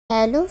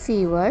Hello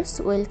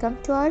viewers, welcome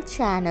to our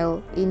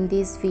channel. In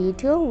this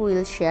video, we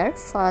will share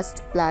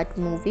First Blood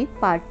movie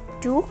part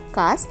 2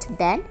 cast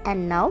then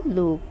and now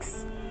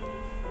looks.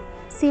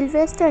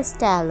 Sylvester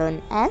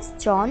Stallone as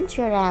John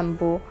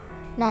Rambo,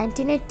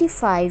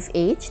 1985,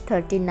 age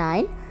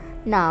 39,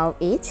 now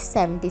age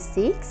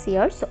 76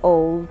 years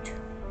old.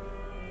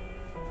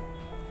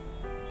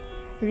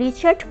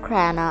 Richard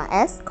Crenna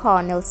as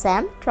Colonel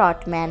Sam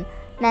Trautman,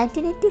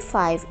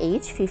 1985,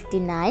 age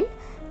 59,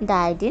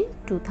 died in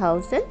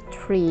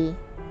 2003.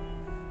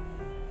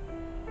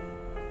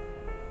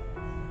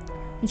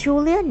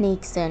 Julia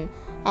Nickson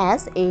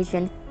as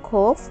Agent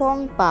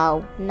Phuong,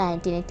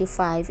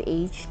 1985,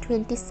 age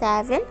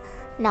 27,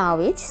 now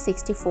age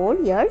 64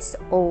 years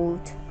old.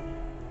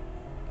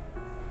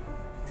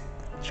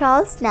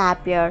 Charles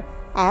Napier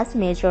as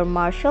Major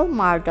Marshal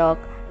Murdock,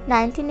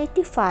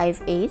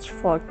 1985, age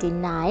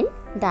 49,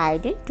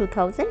 died in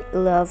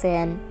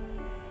 2011.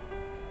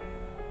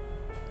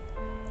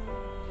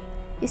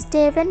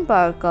 Stephen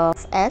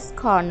Berkoff as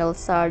Colonel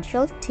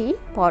Sergei T.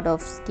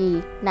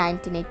 Podovsky,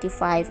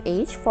 1985,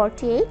 age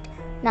 48,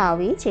 now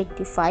age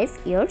 85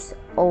 years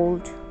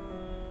old.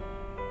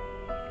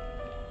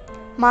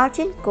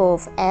 Martin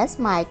Kove as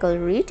Michael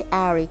Reed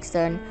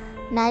Ericson,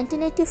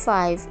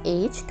 1985,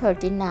 age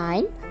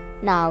 39,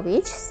 now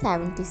age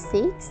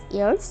 76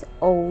 years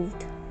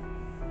old.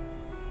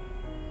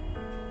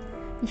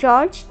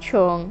 George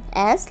Cheung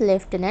as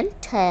Lieutenant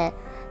Te,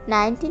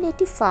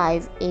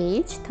 1985,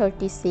 age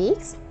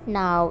 36,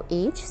 now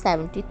age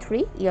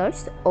 73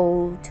 years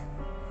old.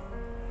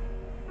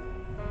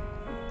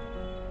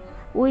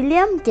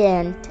 William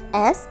Ghent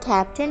as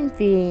Captain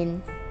Vinh.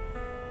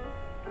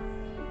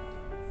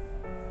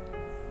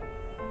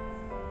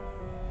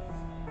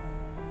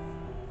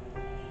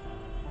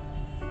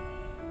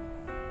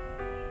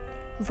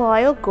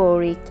 Voyo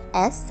Goric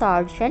as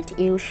Sergeant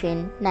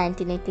Yushin,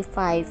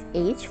 1985,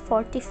 age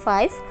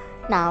 45,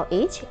 now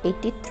age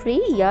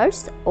 83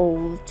 years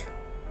old.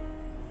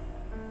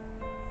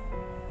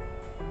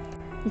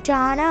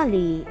 Dana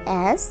Lee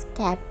as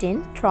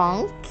Captain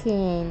Trong.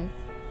 Kinh.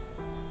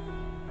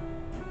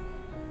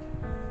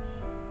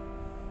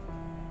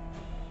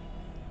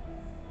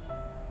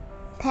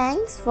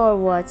 Thanks for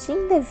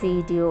watching the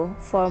video.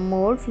 For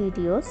more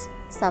videos,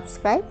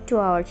 subscribe to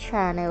our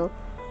channel,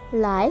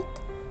 like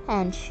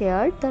and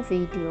share the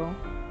video.